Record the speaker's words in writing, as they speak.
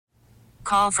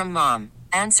Call from mom.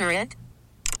 Answer it.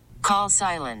 Call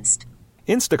silenced.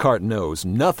 Instacart knows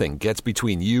nothing gets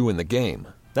between you and the game.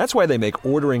 That's why they make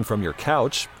ordering from your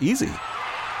couch easy.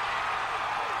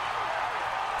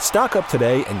 Stock up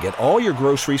today and get all your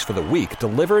groceries for the week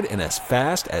delivered in as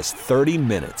fast as 30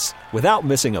 minutes without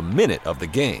missing a minute of the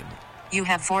game. You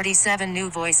have 47 new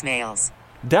voicemails.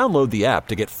 Download the app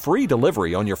to get free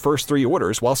delivery on your first 3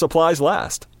 orders while supplies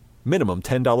last. Minimum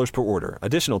 $10 per order.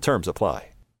 Additional terms apply.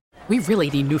 We really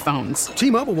need new phones.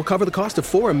 T-Mobile will cover the cost of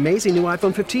 4 amazing new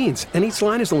iPhone 15s, and each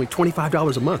line is only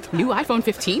 $25 a month. New iPhone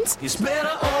 15s? It's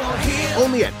better over here.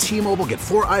 Only at T-Mobile, get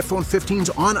 4 iPhone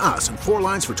 15s on us and 4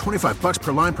 lines for $25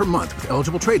 per line per month with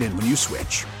eligible trade-in when you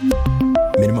switch.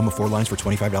 Minimum of 4 lines for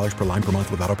 $25 per line per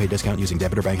month with autopay discount using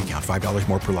debit or bank account. $5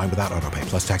 more per line without autopay,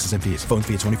 plus taxes and fees. Phone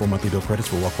fee at 24 monthly bill credits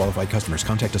for well-qualified customers.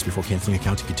 Contact us before canceling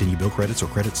account to continue bill credits or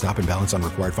credit stop and balance on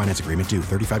required finance agreement due.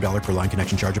 $35 per line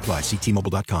connection charge applies. See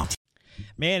T-Mobile.com.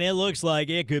 Man, it looks like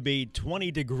it could be 20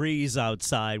 degrees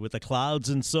outside with the clouds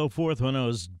and so forth on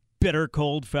those bitter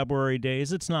cold February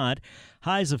days. It's not.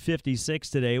 Highs of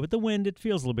 56 today. With the wind, it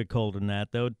feels a little bit colder than that,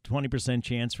 though. 20%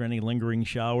 chance for any lingering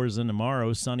showers in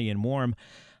tomorrow, sunny and warm.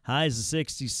 Highs of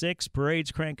 66.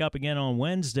 Parades crank up again on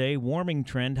Wednesday. Warming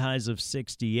trend, highs of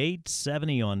 68,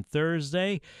 70 on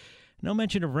Thursday. No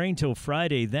mention of rain till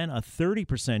Friday, then a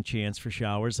 30% chance for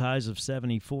showers, highs of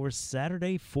 74.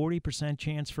 Saturday, 40%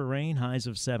 chance for rain, highs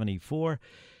of 74.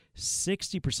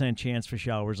 60% chance for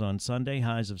showers on Sunday,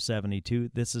 highs of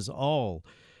 72. This is all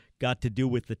got to do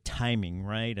with the timing,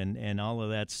 right? And all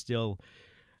of that's still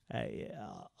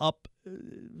up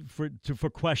for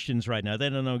questions right now. They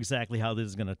don't know exactly how this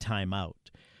is going to time out.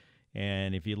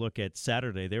 And if you look at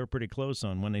Saturday, they were pretty close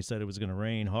on when they said it was going to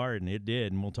rain hard, and it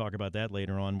did. And we'll talk about that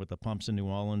later on with the pumps in New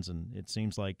Orleans. And it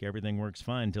seems like everything works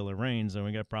fine until it rains, and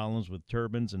we got problems with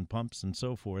turbines and pumps and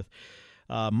so forth.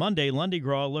 Monday, Lundi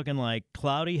Gras looking like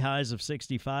cloudy, highs of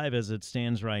 65 as it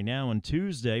stands right now. And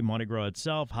Tuesday, Mardi Gras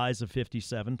itself, highs of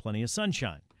 57, plenty of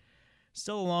sunshine.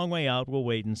 Still a long way out. We'll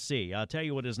wait and see. I'll tell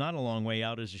you what is not a long way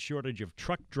out is a shortage of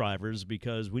truck drivers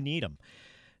because we need them.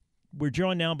 We're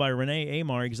joined now by Renee,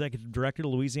 Amar, Executive Director of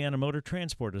Louisiana Motor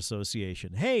Transport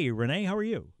Association. Hey, Renee, how are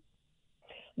you?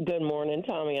 Good morning,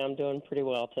 Tommy. I'm doing pretty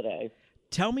well today.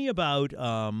 Tell me about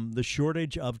the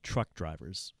shortage of truck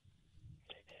drivers.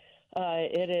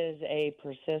 It is a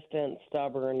persistent,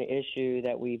 stubborn issue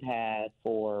that we've had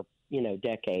for,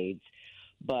 decades,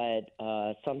 but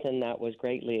something that was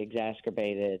greatly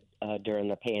exacerbated during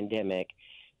the pandemic,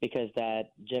 because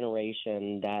that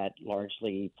generation that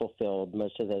largely fulfilled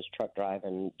most of those truck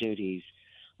driving duties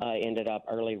ended up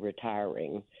early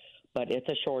retiring. But it's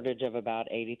a shortage of about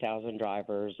 80,000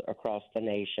 drivers across the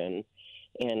nation,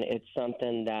 and it's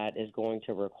something that is going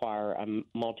to require a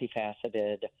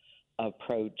multifaceted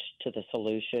approach to the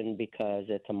solution because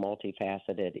it's a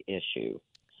multifaceted issue.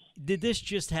 Did this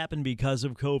just happen because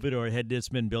of COVID, or had this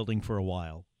been building for a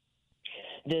while?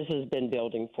 This has been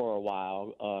building for a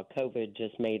while. COVID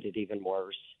just made it even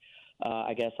worse.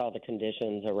 I guess all the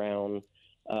conditions around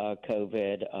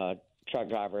COVID, truck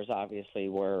drivers obviously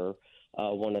were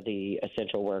one of the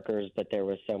essential workers, but there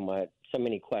was so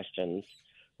many questions,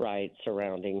 right,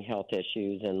 surrounding health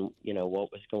issues and,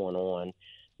 what was going on,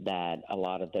 that a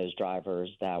lot of those drivers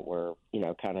that were,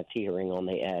 kind of teetering on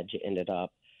the edge ended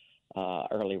up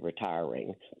early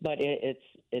retiring. But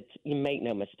it's you make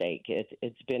no mistake,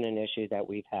 it's been an issue that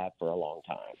we've had for a long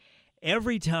time.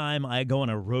 Every time I go on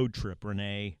a road trip,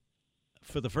 Renee,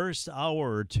 for the first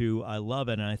hour or two, I love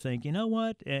it, and I think, you know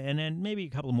what? And then maybe a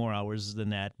couple more hours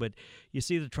than that, but you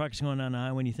see the trucks going down the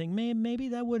highway, and you think, maybe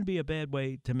that wouldn't be a bad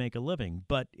way to make a living.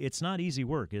 But it's not easy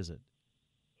work, is it?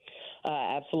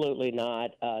 Absolutely not.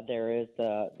 There is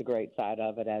the great side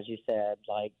of it, as you said,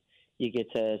 like you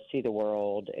get to see the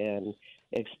world and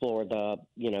explore the,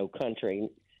 country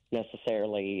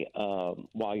necessarily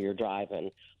while you're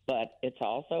driving. But it's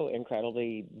also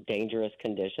incredibly dangerous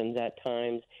conditions at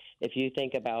times. If you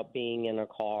think about being in a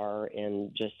car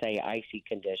in just, say, icy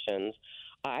conditions,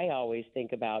 I always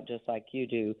think about, just like you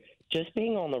do, just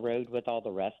being on the road with all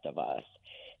the rest of us.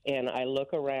 And I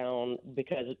look around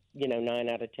because, 9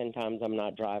 out of 10 times I'm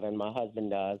not driving. My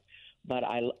husband does. But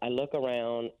I look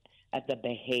around at the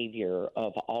behavior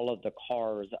of all of the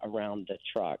cars around the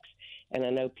trucks. And I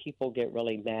know people get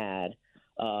really mad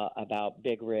about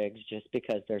big rigs just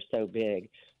because they're so big.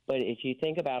 But if you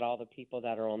think about all the people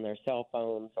that are on their cell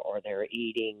phones or they're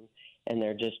eating and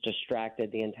they're just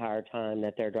distracted the entire time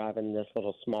that they're driving this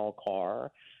little small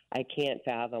car, I can't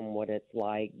fathom what it's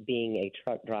like being a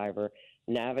truck driver,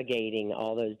 navigating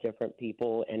all those different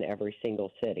people in every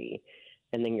single city.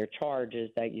 And then your charge is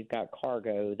that you've got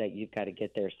cargo that you've got to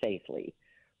get there safely,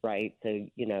 right? So,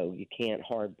 you can't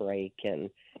hard brake and,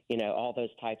 all those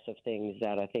types of things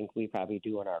that I think we probably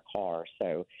do in our car.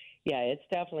 So, yeah, it's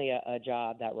definitely a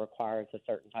job that requires a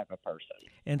certain type of person.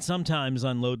 And sometimes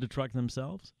unload the truck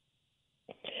themselves?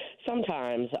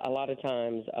 Sometimes, a lot of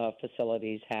times,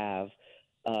 facilities have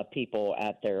people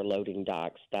at their loading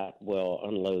docks that will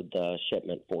unload the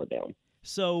shipment for them.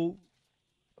 So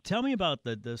tell me about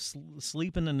the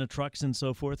sleeping in the trucks and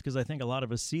so forth, because I think a lot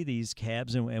of us see these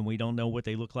cabs and we don't know what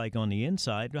they look like on the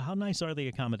inside. How nice are the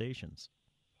accommodations?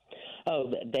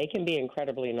 Oh, they can be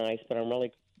incredibly nice, but I'm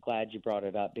really glad you brought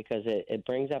it up because it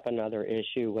brings up another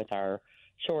issue with our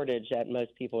shortage that most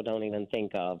people don't even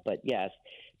think of. But yes,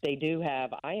 they do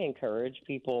have. I encourage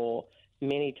people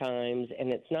many times,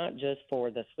 and it's not just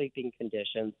for the sleeping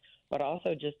conditions, but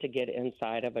also just to get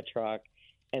inside of a truck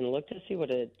and look to see what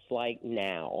it's like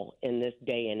now in this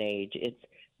day and age. It's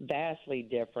vastly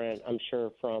different, I'm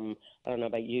sure, from, I don't know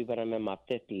about you, but I'm in my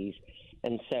 50s.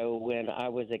 And so when I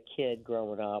was a kid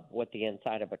growing up, what the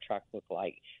inside of a truck looked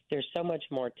like. There's so much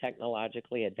more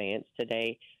technologically advanced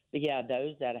today. But, yeah,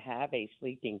 those that have a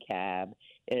sleeping cab,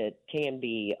 it can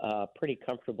be pretty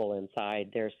comfortable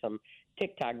inside. There's some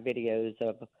TikTok videos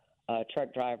of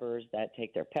truck drivers that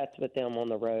take their pets with them on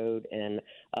the road, and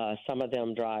some of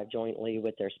them drive jointly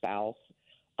with their spouse.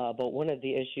 But one of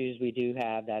the issues we do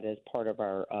have that is part of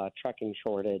our trucking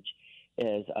shortage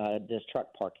is this truck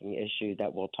parking issue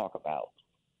that we'll talk about.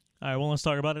 All right, well, let's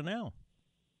talk about it now.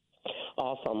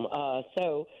 Awesome.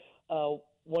 So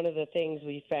one of the things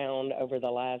we found over the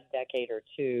last decade or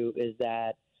two is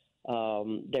that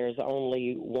there's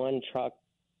only one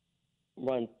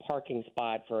parking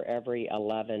spot for every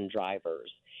 11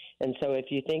 drivers. And so if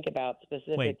you think about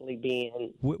specifically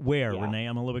being... Where, yeah. Renee?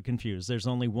 I'm a little bit confused. There's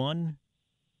only one?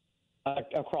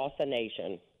 Across the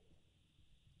nation.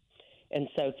 And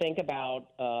so think about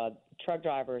truck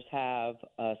drivers have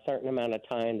a certain amount of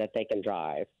time that they can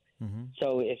drive. Mm-hmm.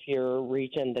 So if you're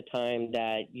reaching the time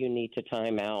that you need to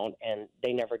time out, and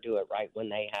they never do it right when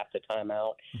they have to time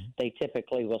out, mm-hmm. they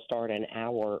typically will start an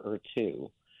hour or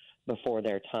two before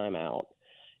their timeout.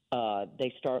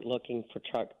 They start looking for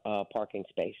truck parking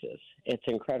spaces. It's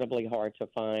incredibly hard to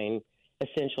find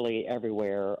essentially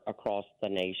everywhere across the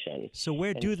nation. So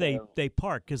where do they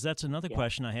park? Because that's another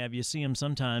question I have. You see them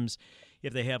sometimes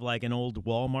if they have like an old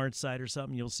Walmart site or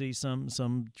something, you'll see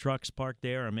some trucks parked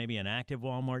there, or maybe an active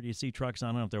Walmart. You see trucks, I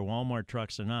don't know if they're Walmart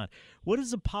trucks or not. What is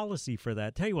the policy for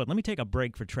that? Tell you what, let me take a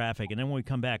break for traffic, and then when we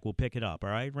come back, we'll pick it up. All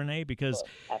right, Renee? Because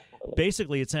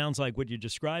basically it sounds like what you're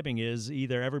describing is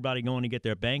either everybody going to get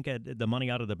their the money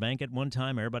out of the bank at one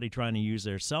time, or everybody trying to use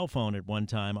their cell phone at one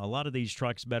time. A lot of these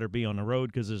trucks better be on the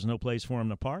road because there's no place for them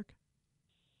to park?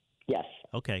 Yes.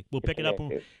 Okay, we'll pick it up.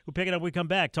 We'll pick it up when we come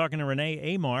back. Talking to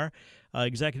Renee Amar,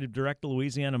 Executive Director,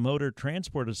 Louisiana Motor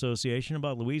Transport Association,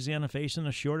 about Louisiana facing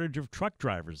a shortage of truck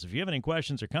drivers. If you have any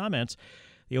questions or comments,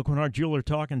 the Aucoin Hart Jeweler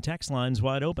Talk and Text line's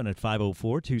wide open at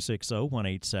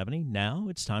 504-260-1870. Now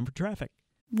it's time for traffic.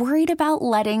 Worried about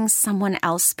letting someone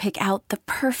else pick out the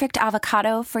perfect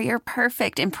avocado for your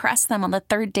perfect impress them on the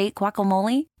third date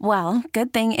guacamole? Well,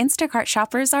 good thing Instacart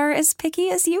shoppers are as picky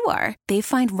as you are. They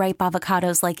find ripe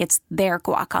avocados like it's their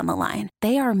guac on the line.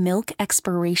 They are milk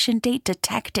expiration date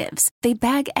detectives. They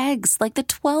bag eggs like the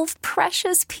 12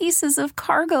 precious pieces of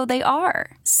cargo they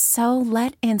are. So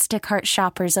let Instacart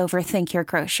shoppers overthink your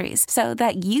groceries so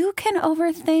that you can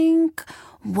overthink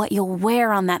what you'll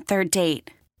wear on that third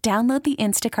date. Download the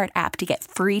Instacart app to get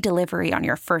free delivery on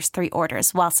your first 3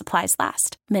 orders while supplies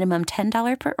last. Minimum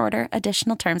 $10 per order.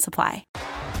 Additional terms apply.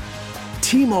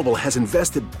 T-Mobile has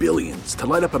invested billions to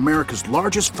light up America's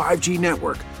largest 5G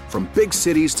network, from big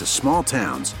cities to small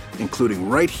towns, including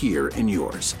right here in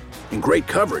yours. And great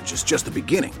coverage is just the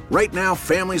beginning. Right now,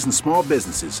 families and small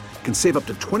businesses can save up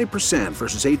to 20%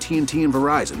 versus AT&T and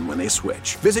Verizon when they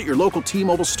switch. Visit your local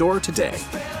T-Mobile store today.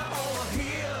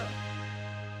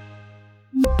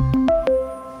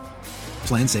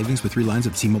 Plan savings with 3 lines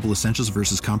of T-Mobile Essentials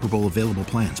versus comparable available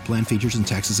plans. Plan features and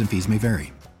taxes and fees may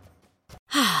vary.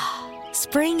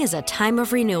 Spring is a time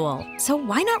of renewal, so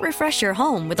why not refresh your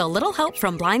home with a little help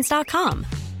from Blinds.com?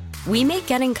 We make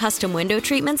getting custom window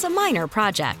treatments a minor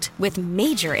project with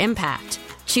major impact.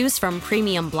 Choose from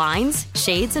premium blinds,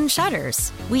 shades, and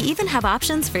shutters. We even have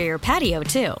options for your patio,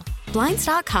 too.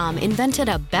 Blinds.com invented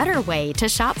a better way to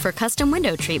shop for custom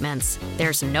window treatments.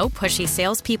 There's no pushy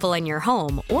salespeople in your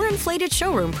home or inflated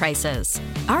showroom prices.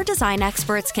 Our design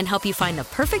experts can help you find the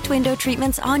perfect window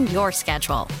treatments on your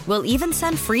schedule. We'll even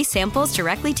send free samples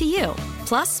directly to you.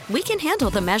 Plus, we can handle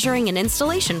the measuring and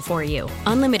installation for you.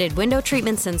 Unlimited window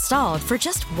treatments installed for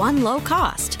just one low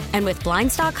cost. And with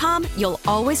Blinds.com, you'll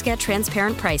always get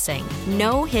transparent pricing.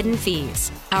 No hidden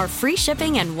fees. Our free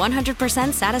shipping and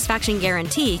 100% satisfaction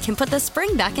guarantee can put the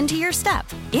spring back into your step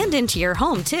and into your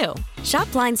home, too.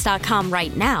 Shop Blinds.com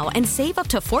right now and save up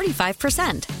to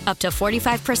 45%. Up to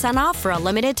 45% off for a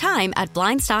limited time at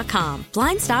Blinds.com.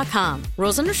 Blinds.com.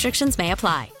 Rules and restrictions may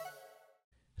apply.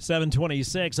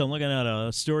 726, I'm looking at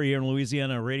a story here in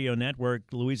Louisiana Radio Network.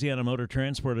 Louisiana Motor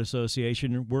Transport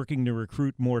Association working to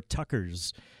recruit more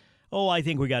Tuckers. Oh, I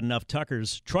think we got enough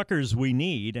truckers we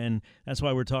need, and that's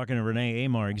why we're talking to Renee,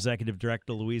 Amar, Executive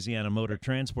Director of Louisiana Motor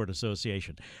Transport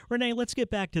Association. Renee, let's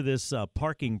get back to this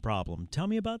parking problem. Tell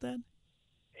me about that.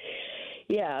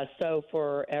 Yeah, so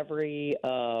for every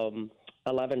 11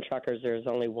 truckers, there's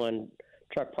only one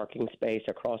truck parking space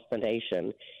across the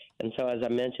nation. And so, as I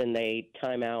mentioned, they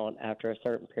time out after a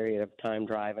certain period of time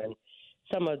driving.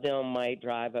 Some of them might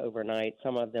drive overnight.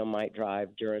 Some of them might drive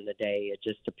during the day. It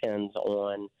just depends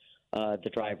on the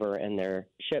driver and their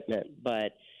shipment.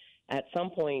 But at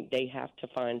some point, they have to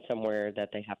find somewhere that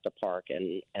they have to park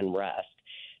and rest.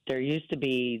 There used to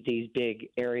be these big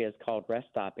areas called rest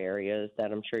stop areas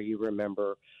that I'm sure you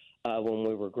remember when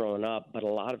we were growing up, but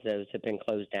a lot of those have been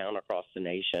closed down across the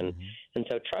nation. Mm-hmm. And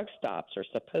so truck stops are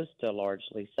supposed to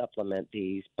largely supplement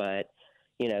these, but,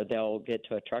 you know, they'll get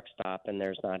to a truck stop and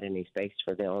there's not any space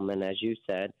for them. And as you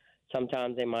said,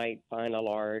 sometimes they might find a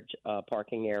large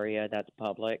parking area that's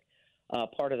public.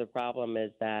 Part of the problem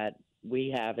is that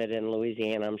we have it in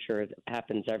Louisiana. I'm sure it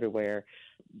happens everywhere.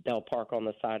 They'll park on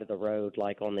the side of the road,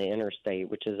 like on the interstate,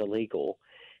 which is illegal.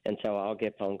 And so I'll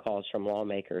get phone calls from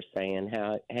lawmakers saying,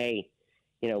 hey,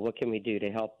 you know, what can we do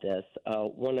to help this?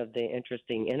 One of the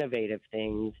interesting, innovative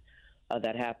things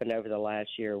that happened over the last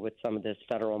year with some of this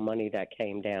federal money that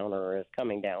came down or is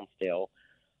coming down still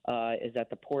is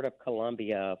that the Port of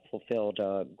Columbia fulfilled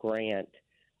a grant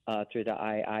through the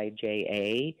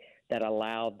IIJA that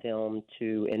allowed them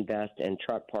to invest in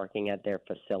truck parking at their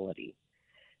facility.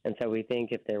 And so we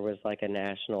think if there was like a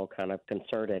national kind of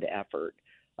concerted effort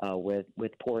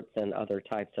with ports and other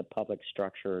types of public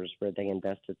structures where they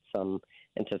invested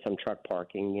into some truck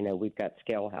parking, you know, we've got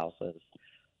scale houses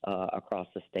across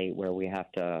the state where we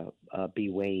have to be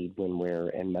weighed when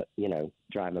we're,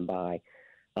 driving by,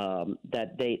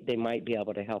 that they might be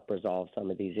able to help resolve some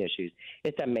of these issues.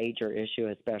 It's a major issue,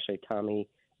 especially, Tommy,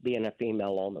 being a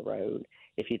female on the road.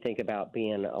 If you think about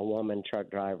being a woman truck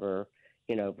driver,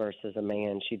 you know, versus a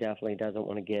man, she definitely doesn't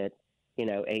want to get,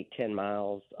 8-10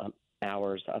 miles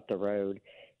hours up the road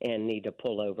and need to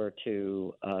pull over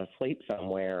to sleep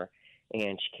somewhere,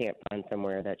 and she can't find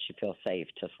somewhere that she feels safe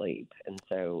to sleep. And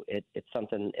so it's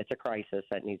a crisis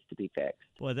that needs to be fixed.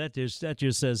 Well, that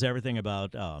just says everything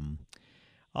about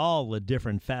all the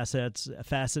different facets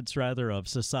of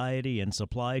society and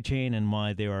supply chain, and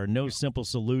why there are no simple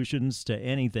solutions to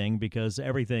anything, because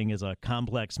everything is a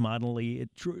complex modelly.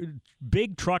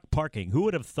 Big truck parking. Who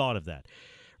would have thought of that?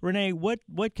 Renee, what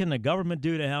can the government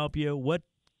do to help you? What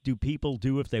do people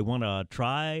do if they want to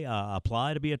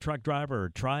apply to be a truck driver, or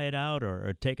try it out,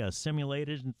 or take a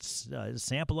simulated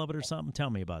sample of it or something?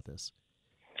 Tell me about this.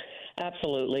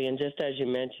 Absolutely, and just as you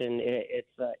mentioned,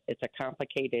 it's a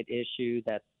complicated issue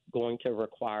that's going to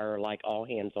require like all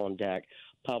hands on deck,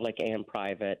 public and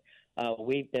private.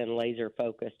 We've been laser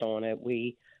focused on it.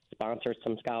 We sponsored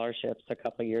some scholarships a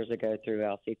couple of years ago through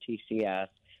LCTCS.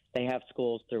 They have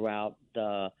schools throughout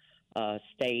the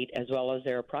state, as well as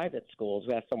their private schools.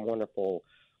 We have some wonderful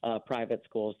private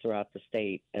schools throughout the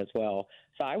state as well.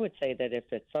 So I would say that if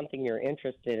it's something you're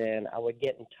interested in, I would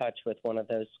get in touch with one of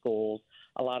those schools.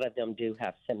 A lot of them do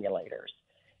have simulators,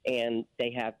 and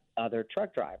they have other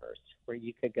truck drivers where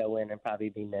you could go in and probably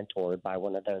be mentored by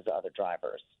one of those other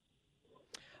drivers.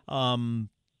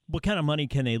 What kind of money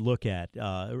can they look at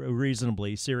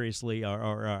reasonably, seriously,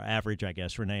 or average, I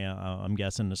guess, Renee, I'm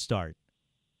guessing, to start?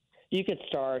 You could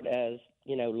start as,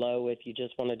 low if you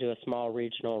just want to do a small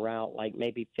regional route, like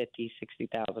maybe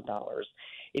 $50,000-$60,000.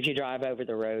 If you drive over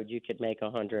the road, you could make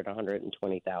 $120,000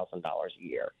 a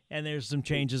year. And there's some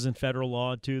changes in federal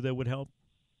law, too, that would help?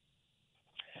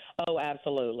 Oh,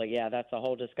 absolutely. Yeah, that's a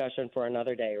whole discussion for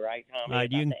another day, right,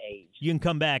 Tommy? You can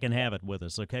come back and have it with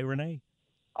us, okay, Renee?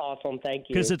 Awesome. Thank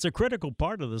you. Because it's a critical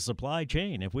part of the supply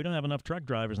chain. If we don't have enough truck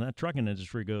drivers and that trucking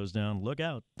industry goes down, look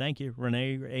out. Thank you.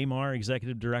 Renee Amar,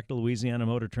 Executive Director, Louisiana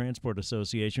Motor Transport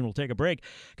Association. We'll take a break.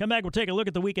 Come back. We'll take a look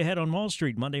at the week ahead on Wall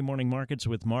Street. Monday Morning Markets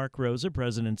with Mark Rosa,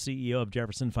 President and CEO of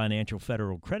Jefferson Financial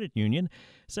Federal Credit Union.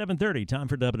 7:30, time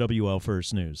for WWL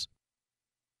First News.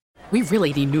 We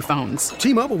really need new phones.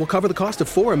 T-Mobile will cover the cost of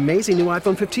 4 amazing new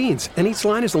iPhone 15s, and each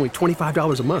line is only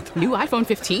 $25 a month. New iPhone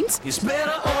 15s? It's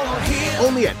better over here.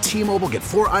 Only at T-Mobile, get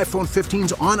 4 iPhone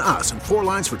 15s on us and 4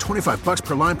 lines for $25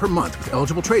 per line per month with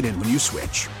eligible trade-in when you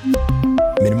switch.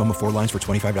 Minimum of 4 lines for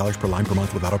 $25 per line per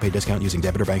month with autopay discount using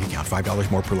debit or bank account.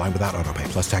 $5 more per line without autopay,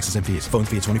 plus taxes and fees. Phone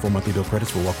fee at 24 monthly bill credits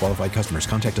for well-qualified customers.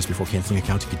 Contact us before canceling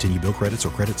account to continue bill credits or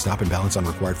credit stop and balance on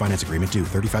required finance agreement due.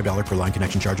 $35 per line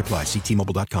connection charge applies. See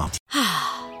T-Mobile.com.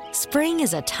 Spring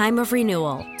is a time of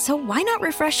renewal, so why not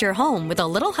refresh your home with a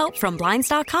little help from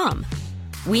Blinds.com?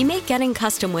 We make getting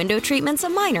custom window treatments a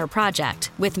minor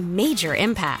project with major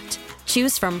impact.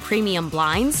 Choose from premium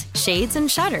blinds, shades, and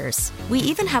shutters. We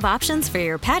even have options for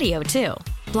your patio, too.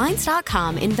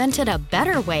 Blinds.com invented a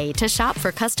better way to shop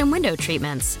for custom window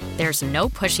treatments. There's no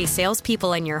pushy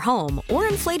salespeople in your home or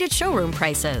inflated showroom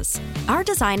prices. Our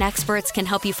design experts can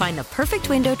help you find the perfect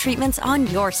window treatments on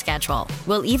your schedule.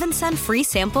 We'll even send free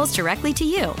samples directly to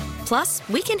you. Plus,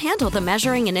 we can handle the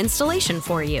measuring and installation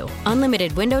for you.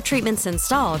 Unlimited window treatments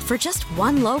installed for just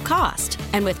one low cost.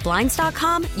 And with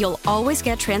Blinds.com, you'll always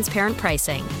get transparent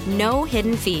pricing. No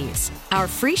hidden fees. Our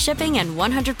free shipping and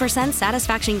 100%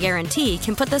 satisfaction guarantee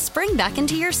can put the spring back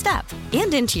into your step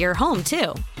and into your home,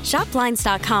 too. Shop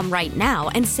Blinds.com right now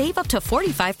and save up to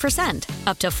 45%.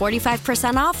 Up to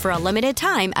 45% off for a limited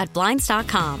time at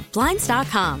Blinds.com.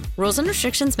 Blinds.com. Rules and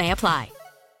restrictions may apply.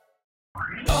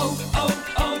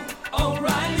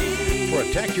 O'Reilly.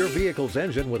 Protect your vehicle's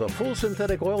engine with a full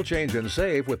synthetic oil change and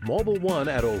save with Mobile One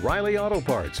at O'Reilly Auto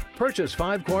Parts. Purchase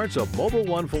 5 quarts of Mobile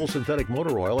One full synthetic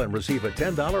motor oil and receive a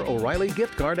 $10 O'Reilly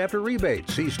gift card after rebate.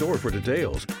 See store for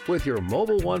details. With your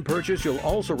Mobile One purchase, you'll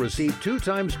also receive 2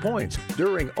 times points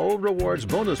during O Rewards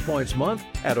Bonus Points Month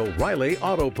at O'Reilly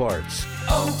Auto Parts.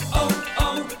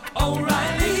 O'Reilly.